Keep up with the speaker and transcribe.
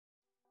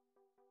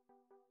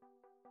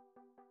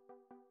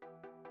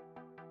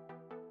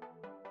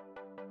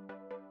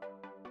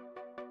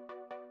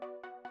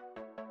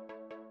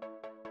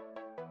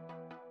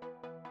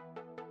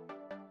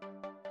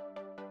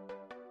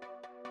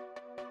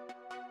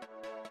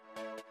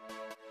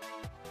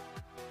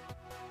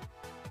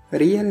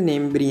Real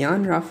name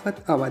Brian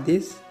Rafat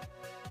Awadis.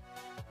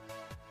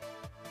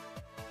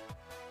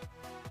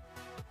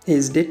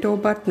 His date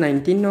of birth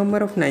 19 November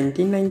of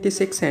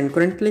 1996 and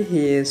currently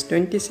he is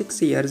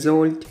 26 years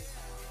old.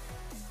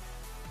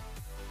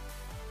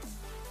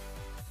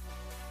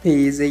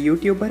 He is a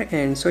YouTuber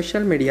and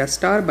social media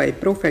star by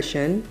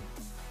profession.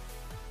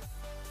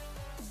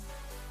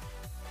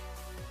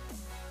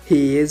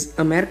 He is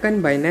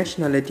American by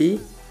nationality.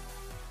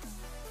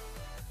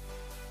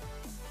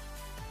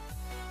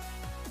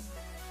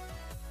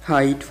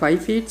 Height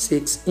 5 feet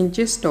 6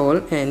 inches tall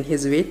and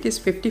his weight is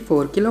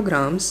 54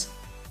 kilograms.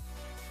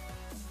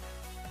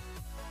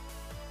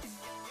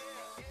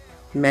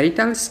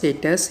 Marital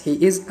status,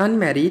 he is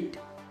unmarried.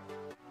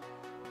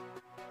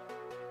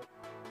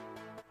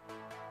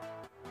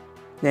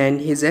 And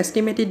his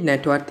estimated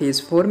net worth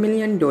is $4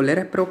 million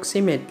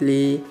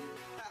approximately.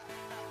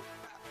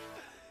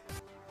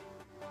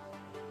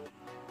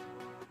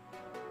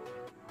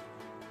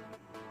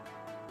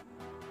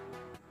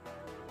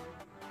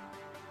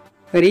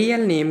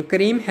 Real name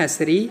Kareem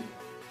Hasri.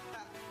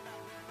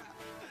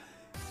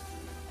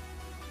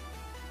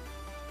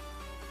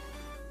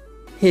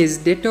 His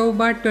date of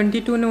birth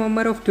 22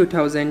 November of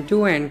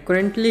 2002 and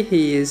currently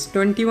he is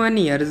 21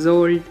 years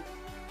old.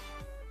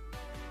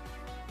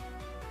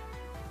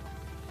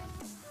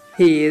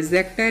 He is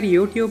actor,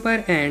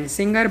 YouTuber and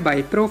singer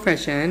by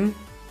profession.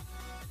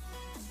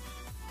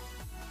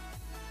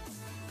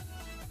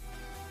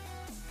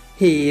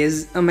 He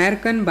is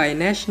American by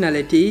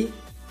nationality.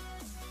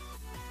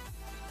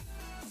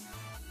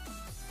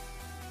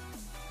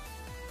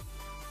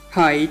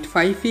 Height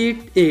 5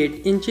 feet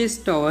 8 inches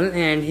tall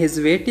and his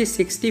weight is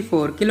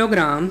 64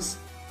 kilograms.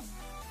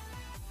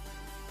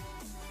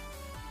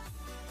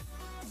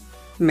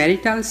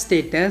 Marital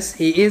status,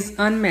 he is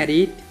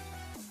unmarried.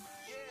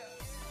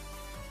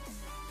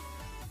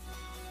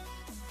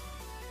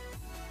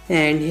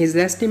 And his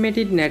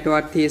estimated net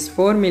worth is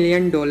 $4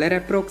 million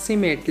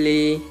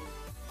approximately.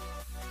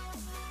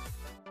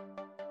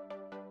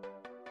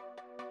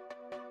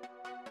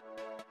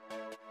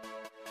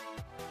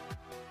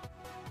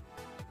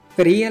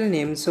 Real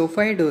name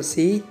Sofie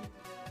Dossi.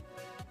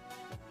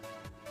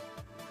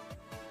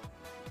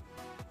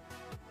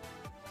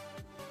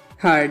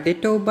 Her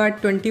date of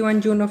birth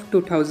 21 June of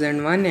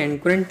 2001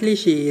 and currently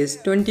she is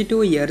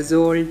 22 years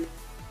old.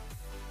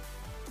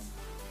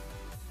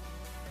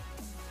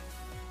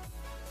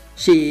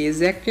 She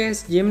is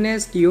actress,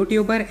 gymnast,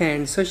 YouTuber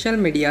and social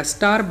media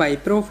star by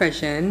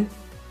profession.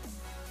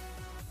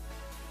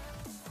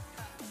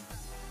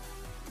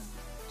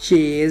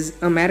 She is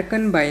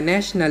American by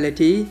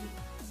nationality.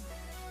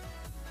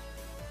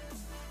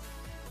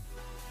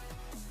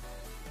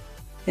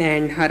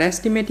 And her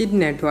estimated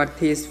net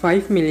worth is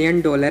 $5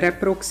 million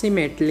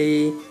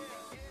approximately.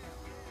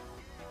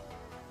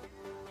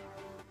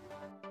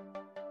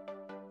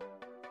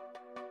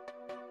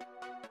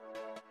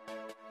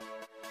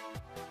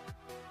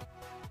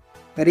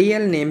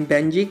 Real name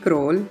Benji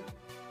Kroll.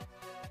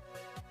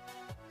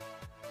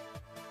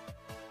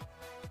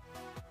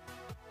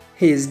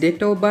 His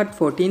date of birth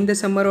 14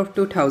 December of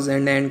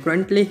 2000 and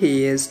currently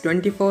he is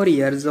 24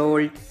 years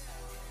old.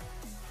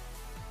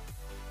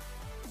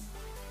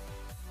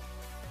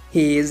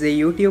 He is a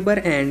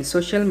YouTuber and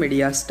social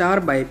media star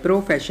by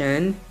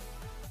profession.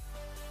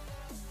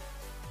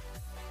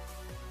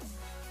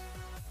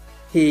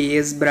 He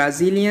is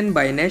Brazilian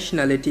by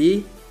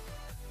nationality.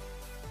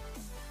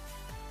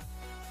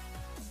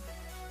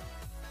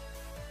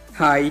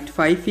 Height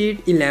 5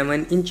 feet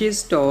 11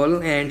 inches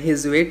tall and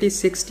his weight is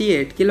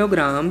 68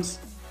 kilograms.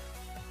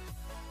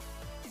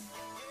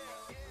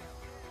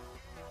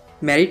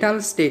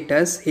 Marital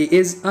status, he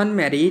is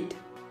unmarried.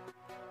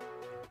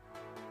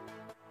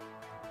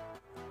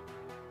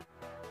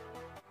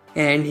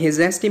 And his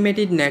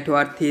estimated net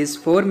worth is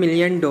 $4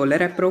 million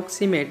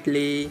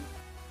approximately.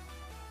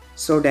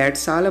 So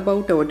that's all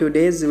about our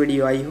today's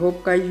video. I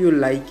hope guys you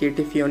like it.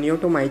 If you're new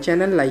to my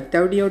channel, like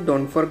the video,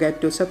 don't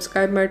forget to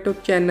subscribe my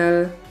YouTube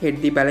channel.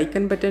 Hit the bell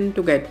icon button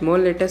to get more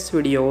latest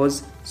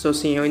videos. So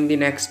see you in the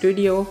next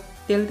video.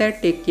 Till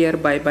that, take care,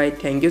 bye bye.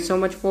 Thank you so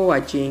much for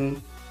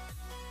watching.